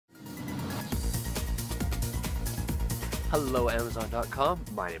Hello Amazon.com,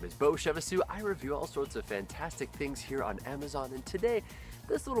 my name is Beau. I review all sorts of fantastic things here on Amazon, and today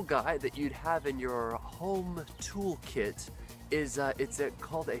this little guy that you'd have in your home toolkit is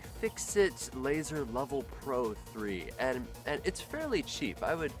called a Fix-It Laser Level Pro 3, and it's fairly cheap.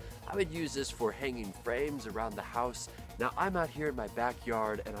 I would use this for hanging frames around the house. Now I'm out here in my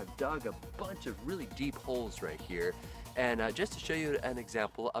backyard and I've dug a bunch of really deep holes right here, and just to show you an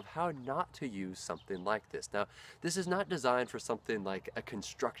example of how not to use something like this. Now, this is not designed for something like a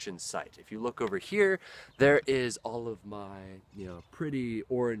construction site. If you look over here, there is all of my, pretty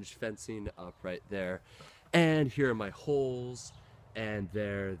orange fencing up right there. And here are my holes, and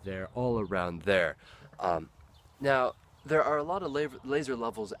they're all around there. Now, there are a lot of laser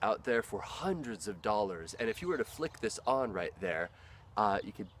levels out there for hundreds of dollars, and if you were to flick this on right there,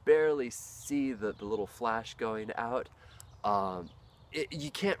 you could barely see the little flash going out. You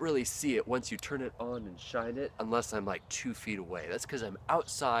can't really see it once you turn it on and shine it unless I'm like 2 feet away. That's because I'm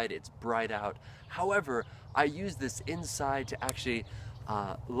outside, it's bright out. However, I use this inside to actually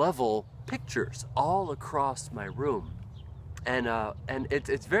level pictures all across my room. And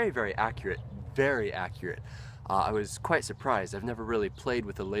it's very, very accurate, very accurate. I was quite surprised. I've never really played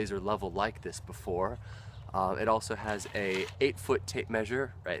with a laser level like this before. It also has a 8-foot tape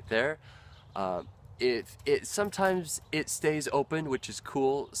measure right there. Sometimes it stays open, which is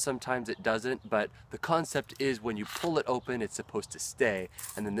cool, sometimes it doesn't, but the concept is when you pull it open, it's supposed to stay,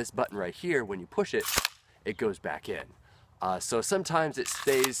 and then this button right here, when you push it, it goes back in. So sometimes it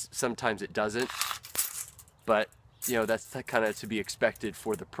stays, sometimes it doesn't, but that's kind of to be expected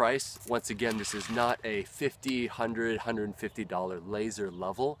for the price. Once again, this is not a $50, $100, $150 laser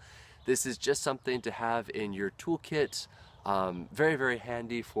level. This is just something to have in your toolkit. Very, very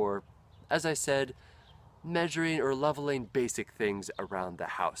handy for, as I said, measuring or leveling basic things around the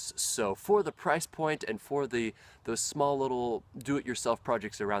house. So for the price point and for those small little do-it-yourself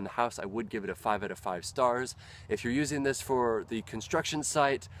projects around the house, I would give it a 5 out of 5 stars. If you're using this for the construction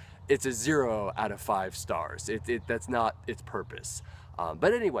site, it's a 0 out of 5 stars. That's not its purpose.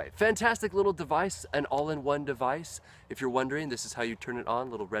 But anyway, fantastic little device, an all-in-one device. If you're wondering, this is how you turn it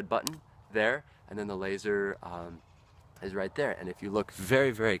on, little red button there, and then the laser is right there. And if you look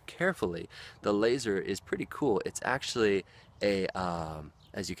very, very carefully, the laser is pretty cool. It's actually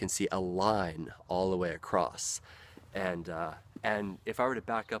as you can see, a line all the way across. And if I were to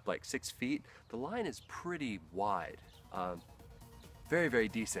back up like 6 feet, the line is pretty wide. Very, very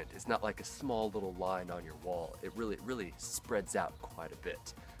decent. It's not like a small little line on your wall. It really spreads out quite a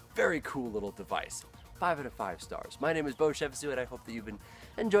bit. Very cool little device. 5 out of 5 stars. My name is Beau, and I hope that you've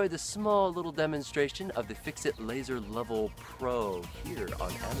enjoyed this small little demonstration of the Fix-It Laser Level Pro here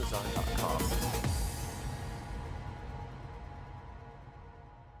on Amazon.com.